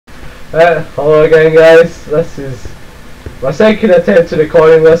Hello again, guys. This is my second attempt at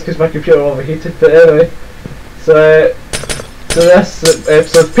recording this because my computer overheated. But anyway, so this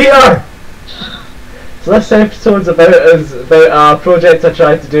episode's Peter. So this episode's about a project I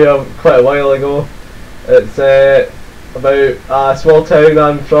tried to do quite a while ago. It's about a small town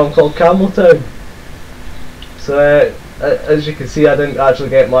I'm from called Campbeltown. So as you can see, I didn't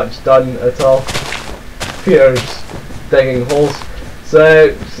actually get much done at all. Peter's digging holes.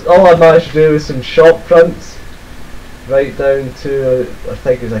 So all I managed to do was some shop fronts, right down to I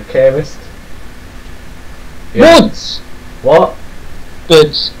think it's a chemist. Yeah. Boots. What?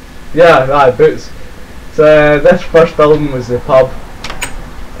 Boots. Yeah, right, boots. So this first building was the pub,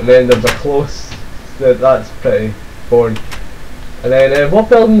 and then there's a close. That's pretty boring. And then what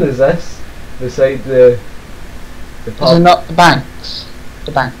building is this? Beside the pub. Is it not the banks?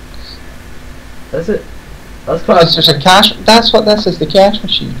 The banks. Is it? That's quite. There's a cash. That's what this is. The cash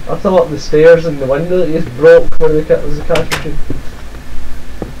machine. I thought the stairs and the window that you just broke where was the cash machine.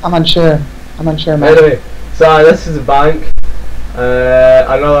 I'm unsure. Man. Anyway, so this is a bank.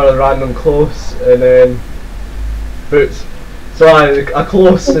 Another random close, and then boots. So a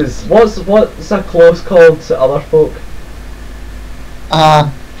close is what's a close called to other folk?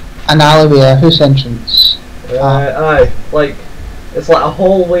 An alleyway, a house entrance. Aye, like it's like a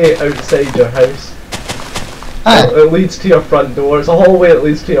hallway outside your house. Aye. It leads to your front door. It's a hallway that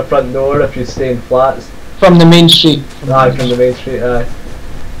leads to your front door if you stay in flats. From the main street. From the main street. Aye.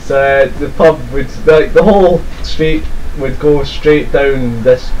 So the pub would the whole street would go straight down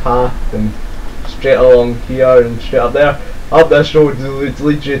this path and straight along here and straight up there. Up this road would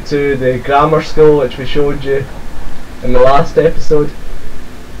lead you to the grammar school, which we showed you in the last episode.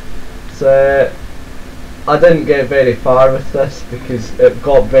 So I didn't get very far with this because it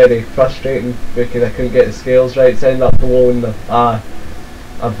got very frustrating because I couldn't get the scales right. So I ended up blowing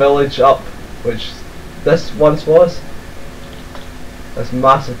a village up, which this once was. This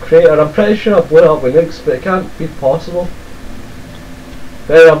massive crater. I'm pretty sure I blew it up with nukes, but it can't be possible.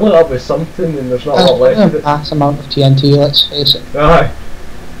 But I blew it up with something and there's not a lot left of it. Mass amount of TNT, let's face it. Aye.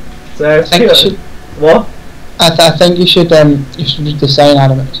 So I think you should, what? I think you should read the sign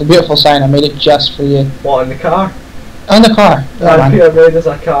out of it. It's a beautiful sign. I made it just for you. What, in the car? On the car. Peter made us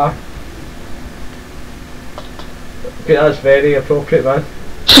a car. Okay, that's very appropriate, man.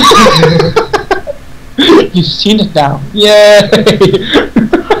 You've seen it now. Yay!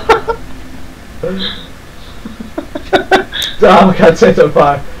 Damn, I can't set it on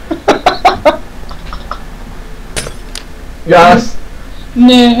fire. Yes!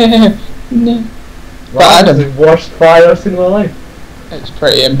 No. That is the worst fire I've seen in my life. It's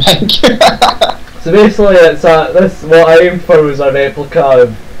pretty in pink. So basically, it's this. What I aimed for was a replica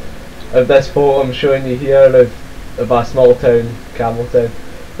of this photo I'm showing you here of a small town, Campbeltown.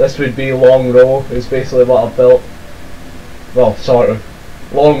 This would be Long Row. Is basically what I've built. Well, sort of.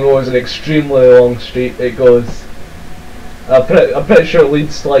 Long Row is an extremely long street. It goes. I'm pretty sure it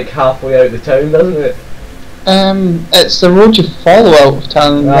leads to like halfway out the town, doesn't it? It's the road you follow out of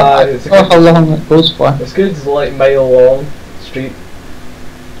town. I don't know how long it goes for. It's good. It's like mile long street.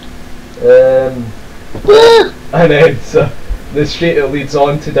 And then so the street it leads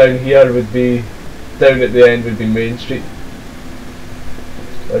on to down here would be down at the end would be Main Street.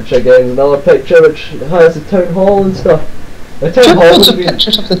 Which again is another picture which has the town hall and stuff. The town hall would be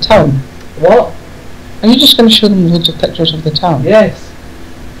pictures of the town. What? Are you just going to show them loads of pictures of the town? Yes.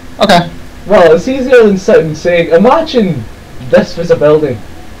 Okay. Well, it's easier than sitting saying, imagine this was a building.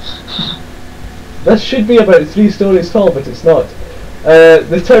 This should be about 3 stories tall, but it's not.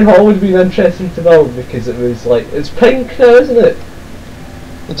 The town hall would be interesting to build because it was like, it's pink now, isn't it?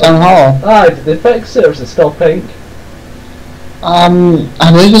 The town hall? Ah, did they fix it or is it still pink? I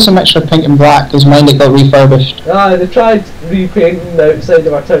believe it's a mixture of pink and black because mine it got refurbished. Ah, they tried repainting the outside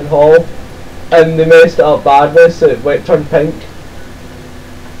of our town hall and they messed it up badly so it turned pink.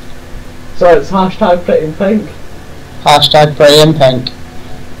 So it's hashtag pretty in pink. Hashtag pretty in pink.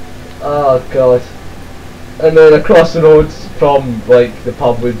 Oh god. And then across the road from like the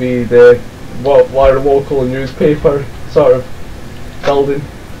pub would be what our local newspaper sort of building.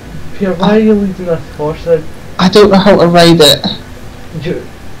 Pierre, why are you leading this horse now? I don't know how to ride it.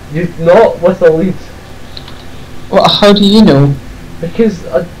 You're not with a lead. Well, how do you know? Because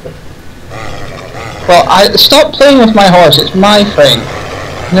well, stop playing with my horse. It's my thing.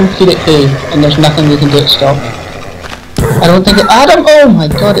 I'm gonna feed it hay, and there's nothing you can do to stop me. I don't think it. Adam! Oh my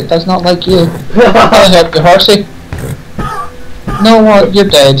god, it does not like you. I'll help you, horsey. No, what? You're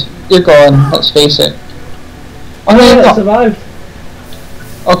dead. You're gone. Let's face it. Oh no, you're not. Survived.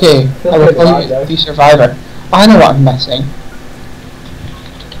 Okay, I will call you the survivor. I know what I'm missing.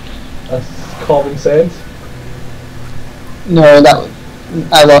 That's common sense. No,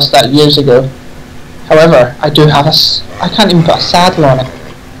 I lost that years ago. However, I do have I can't even put a saddle on it.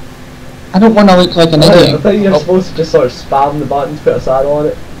 I don't want to look like an I idiot. think you're supposed to just sort of spam the button to put a saddle on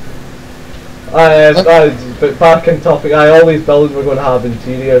it. But back in topic, all these buildings were going to have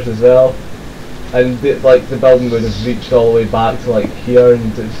interiors as well, and the building would have reached all the way back to like here,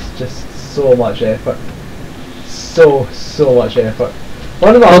 and it's just so much effort, so much effort.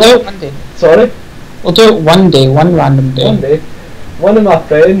 One of my We'll do it one day. Sorry. We'll do it one day, one random day. One day. One of my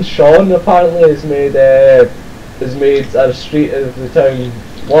friends, Sean, apparently has made a street of the town.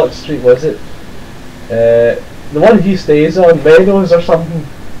 What street was it? The one he stays on, Meadows or something.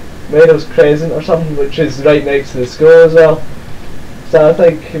 Meadows Crescent or something, which is right next to the school as well. So I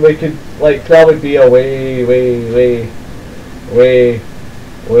think we could, like, that would be a way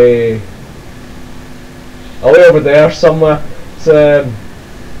over there somewhere. So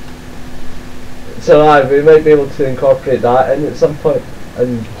we might be able to incorporate that in at some point,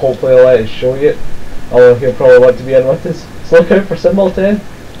 and hopefully I'll let us show you it. Although he'll probably want to be in with us. So look out for Campbeltown.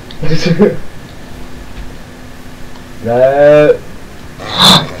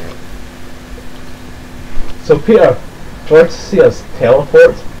 So Peter, do you want to see us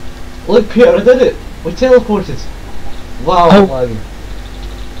teleport? Look Peter, I did it! We teleported! Wow, oh.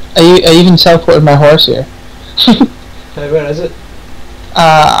 I even teleported my horse here. Hey, where is it?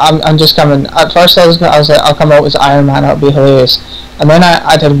 I'm just coming. At first I was like, I'll come out as Iron Man, it'll be hilarious. And then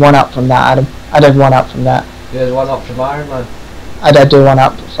I did one up from that, Adam. I did one up from that. You did one up from Iron Man? I did do one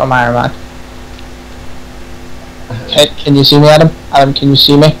up from Iron Man. Can you see me, Adam? Adam, can you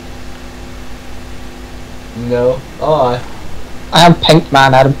see me? No. Oh, aye. I am Pink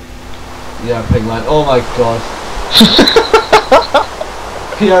Man, Adam. Yeah, Pink Man. Oh my god.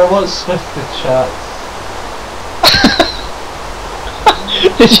 Peter, what's with the chat?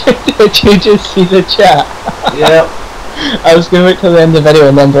 Did you just see the chat? Yep. I was going to wait till the end of the video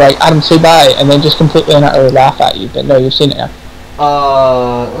and then be like, Adam, say bye, and then just completely and utterly laugh at you, but no, you've seen it now.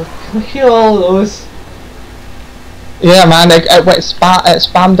 Look at all those. Yeah, man, it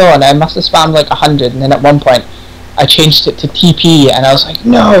spammed on. I must have spammed like 100, and then at one point I changed it to TP, and I was like,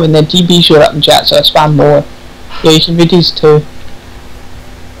 no, and then TP showed up in chat, so I spammed more. Yeah, you can read these too.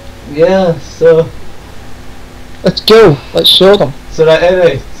 Yeah, so... Let's go, let's show them. So right,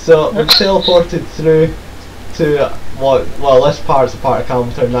 anyway, so we've teleported through to what, well, this part's a part of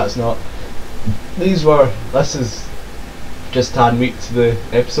Campbeltown, that's not. This is just 10 weeks to the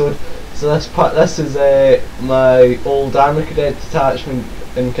episode. So this is my old Army Cadet detachment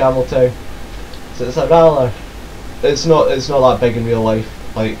in Campbeltown. So it's a rather, it's not that big in real life.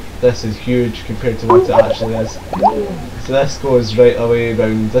 Like, this is huge compared to what it actually is. So this goes right away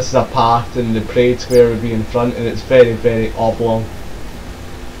round. This is a path, and the parade square would be in front, and it's very oblong.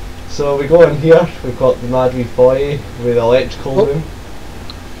 So we go in here. We've got the mad wee foyer with the electrical room.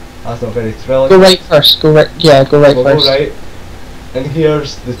 That's not very thrilling. Go right first. Go right. Yeah, go right first. Go right. And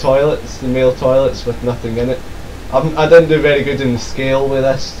here's the toilets, the male toilets with nothing in it. I didn't do very good in the scale with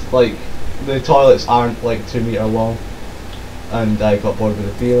this. Like, the toilets aren't like 2 metre long, and I got bored with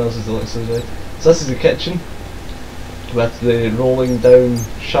the females as it looks so good. So this is the kitchen with the rolling down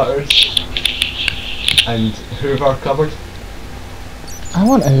shutters and Hoover cupboard. I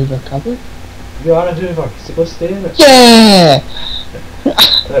want a Hoover cupboard. You are a Hoover, so go stay in it. Yeah!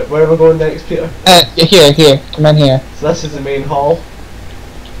 Right, where are we going next, Peter? Here, come in here. So this is the main hall.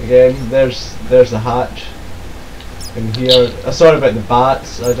 Again, there's the hatch. And here, sorry about the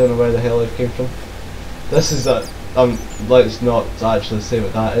bats, I don't know where the hell it came from. This is let's not actually say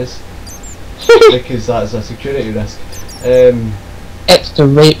what that is, because that's a security risk. It's the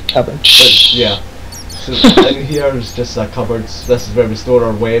rape cupboard. Yeah. So in here is just a cupboard. This is where we store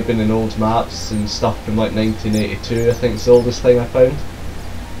our webbing and old maps and stuff from like 1982. I think it's the oldest thing I found.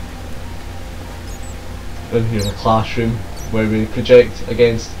 In here, a classroom where we project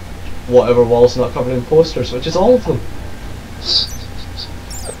against whatever wall's not covered in posters, which is all of them.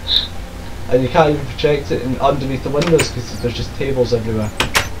 And you can't even project it underneath the windows because there's just tables everywhere.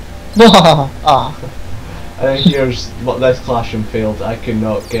 And here's what this classroom failed. I could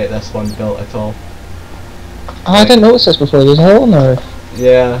not get this one built at all. Oh, I didn't notice this before. There's a hole in the roof.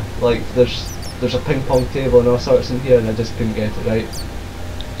 Yeah, like there's a ping pong table and all sorts in here, and I just couldn't get it right.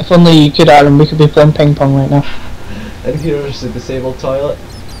 If only you could, Adam, we could be playing ping pong right now. And here's the disabled toilet.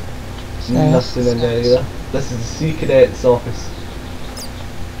 Nothing in there either. This is the C Cadet's office.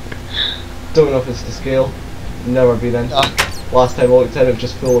 Don't know if it's to scale. Never been in. Last time I looked in, it was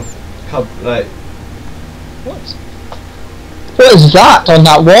just full of right. What is that on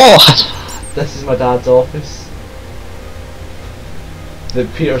that wall? This is my dad's office.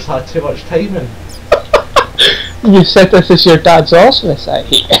 that Peter's had too much time in. You said this is your dad's office. I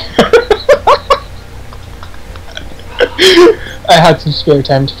hate it. I had some spare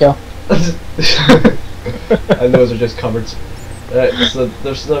time to kill. And those are just cupboards. So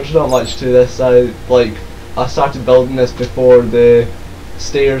there's not much to this. I started building this before the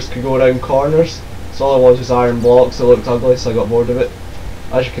stairs could go around corners. So all I was iron blocks. It looked ugly, so I got bored of it.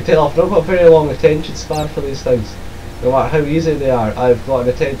 As you can tell, I've not got a very long attention span for these things. No matter how easy they are, I've got an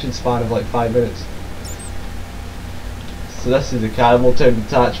attention span of like 5 minutes. So this is the Campbeltown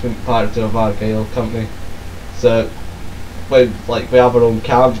detachment part of Argyle company. So we have our own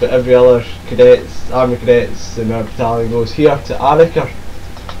camp, but every other army cadets in our battalion goes here to Arrochar,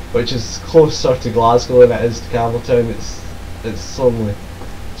 which is closer to Glasgow than it is to Campbeltown.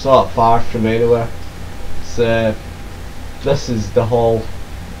 It's not far from anywhere. So this is the hall.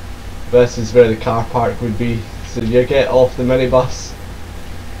 This is where the car park would be. So you get off the minibus,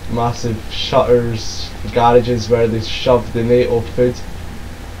 massive shutters, garages where they shove the NATO food.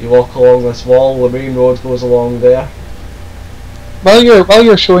 You walk along this wall, the main road goes along there. While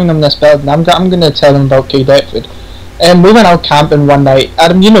you're showing them this building, I'm gonna tell them about Cadet food. We went out camping one night.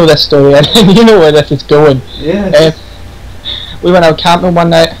 Adam, you know this story, and you know where this is going. Yes. We went out camping one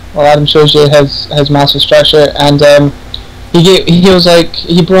night. Well, Adam shows you his massive structure, and he was like,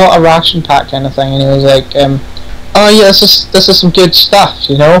 he brought a ration pack kind of thing, and he was like, oh yeah, this is some good stuff,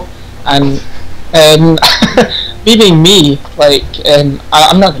 you know. And me being me, like,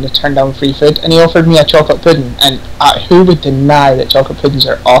 I'm not going to turn down free food, and he offered me a chocolate pudding, and who would deny that chocolate puddings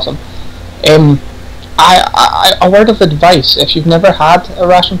are awesome? A word of advice: if you've never had a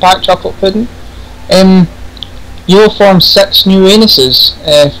ration pack chocolate pudding, you'll form 6 new anuses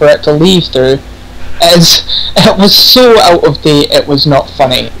for it to leave through. As it was so out of date, it was not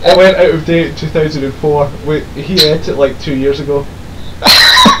funny. It went out of date in 2004. He ate it like 2 years ago.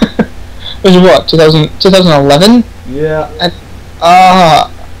 It was what, 2011? Yeah. And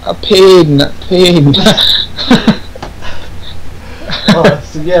a pain.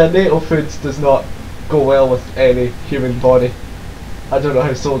 So yeah, NATO food does not go well with any human body. I don't know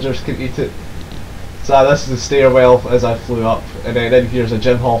how soldiers can eat it. So this is the stairwell as I flew up, and then in here's a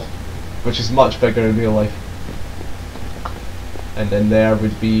gym hall, which is much bigger in real life. And then there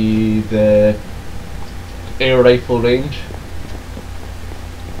would be the air rifle range.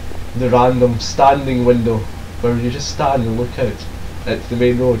 The random standing window where you just stand and look out at the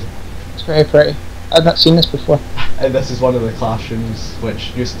main road. It's very pretty. I've not seen this before. And this is one of the classrooms,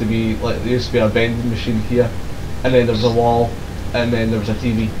 which used to be like, there used to be a vending machine here, and then there was a wall, and then there was a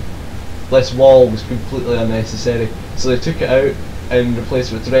TV. This wall was completely unnecessary, so they took it out and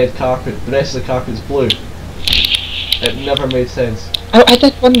replaced it with red carpet. The rest of the carpet's blue. It never made sense. I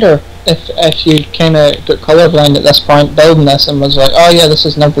did wonder if you kind of got colourblind at this point, building this, and was like, oh yeah, this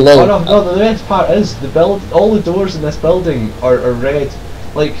is now below. Oh no, the best part is all the doors in this building are red.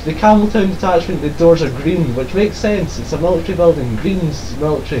 Like the Campbeltown detachment, the doors are green, which makes sense. It's a military building. Green's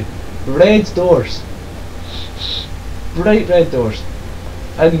military. Red doors. Bright red doors.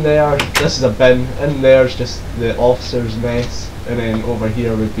 In there, this is a bin. In there's just the officers' mess, and then over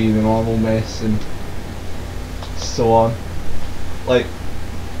here would be the normal mess, and so on. Like,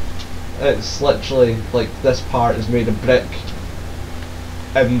 it's literally like this part is made of brick,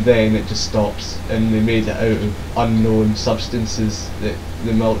 and then it just stops, and they made it out of unknown substances that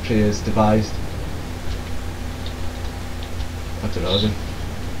the military has devised. I don't know,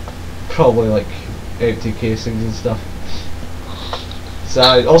 probably like empty casings and stuff. So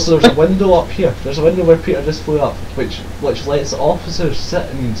also there's a window up here. There's a window where Peter just flew up, which lets the officers sit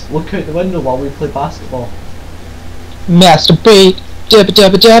and look out the window while we play basketball. Masturbate, dabba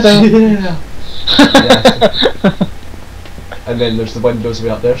dabba dabba. Yeah. And then there's the windows way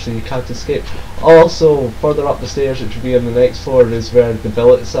up there, so you can't escape. Also, further up the stairs, which would be on the next floor, is where the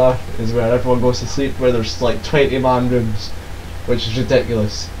billets are. Is where everyone goes to sleep. Where there's like 20-man rooms, which is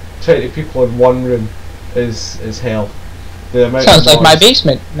ridiculous. 20 people in one room is hell. The amount Sounds of like my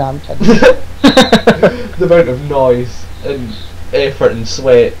basement. No, I'm kidding. The amount of noise and effort and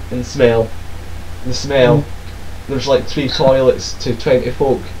sweat and smell. The smell. There's like 3 toilets to 20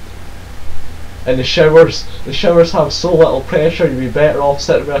 folk. And the showers have so little pressure, you'd be better off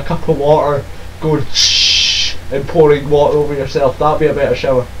sitting with a cup of water, going shh and pouring water over yourself. That'd be a better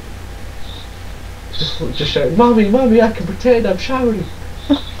shower. Just shout, Mommy, I can pretend I'm showering.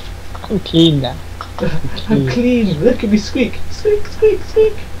 I'm clean now. I'm clean. Look at me squeak, squeak, squeak,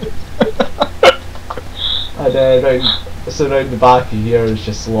 squeak. And round the back of here is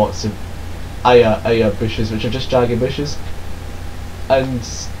just lots of aya bushes, which are just jagged bushes, and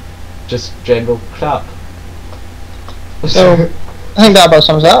just general crap. So I think that about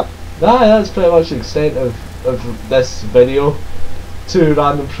sums it up. Nah, that's pretty much the extent of this video. 2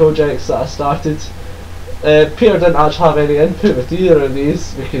 random projects that I started. Peter didn't actually have any input with either of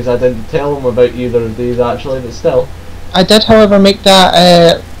these because I didn't tell him about either of these actually, but still. I did, however, make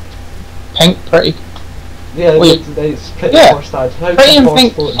that pink pretty. Yeah, it's pretty first ad. Pretty and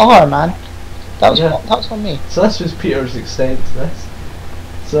pink flower, man. That was on me. So this was Peter's extent to this.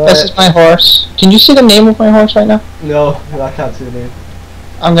 So this is my horse. Can you see the name of my horse right now? No, I can't see the name.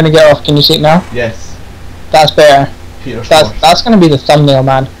 I'm gonna get off. Can you see it now? Yes. That's better. Peter's horse. That's gonna be the thumbnail,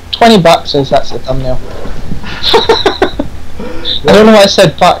 man. $20 says that's the thumbnail. I don't know why I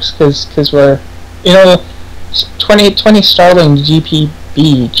said bucks, cause we're, you know, 20 sterling GBP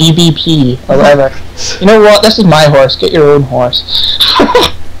or whatever. You know what? This is my horse. Get your own horse.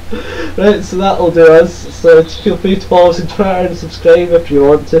 Right, so that'll do us. So feel free to follow us on Twitter and subscribe if you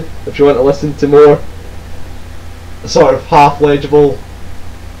want to. If you want to listen to more sort of half legible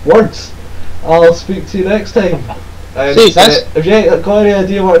words. I'll speak to you next time. And see you guys. If you ain't got any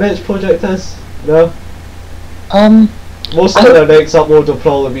idea what our next project is, no. Most of our next upload will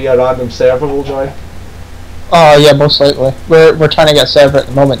probably be a random server we'll join. Oh yeah, most likely. We're trying to get a server at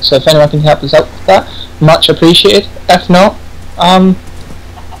the moment, so if anyone can help us out with that, much appreciated. If not,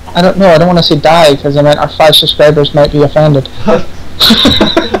 I don't know. I don't want to say die because I meant our 5 subscribers might be offended.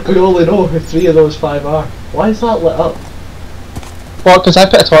 We only know who 3 of those 5 are. Why is that lit up? Well, because I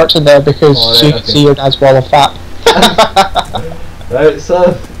put a torch in there because so you can see your dad's wall of fat. Right,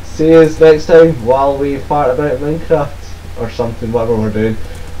 so see you next time while we fart about Minecraft or something, whatever we're doing.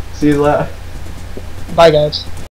 See you later. Bye guys.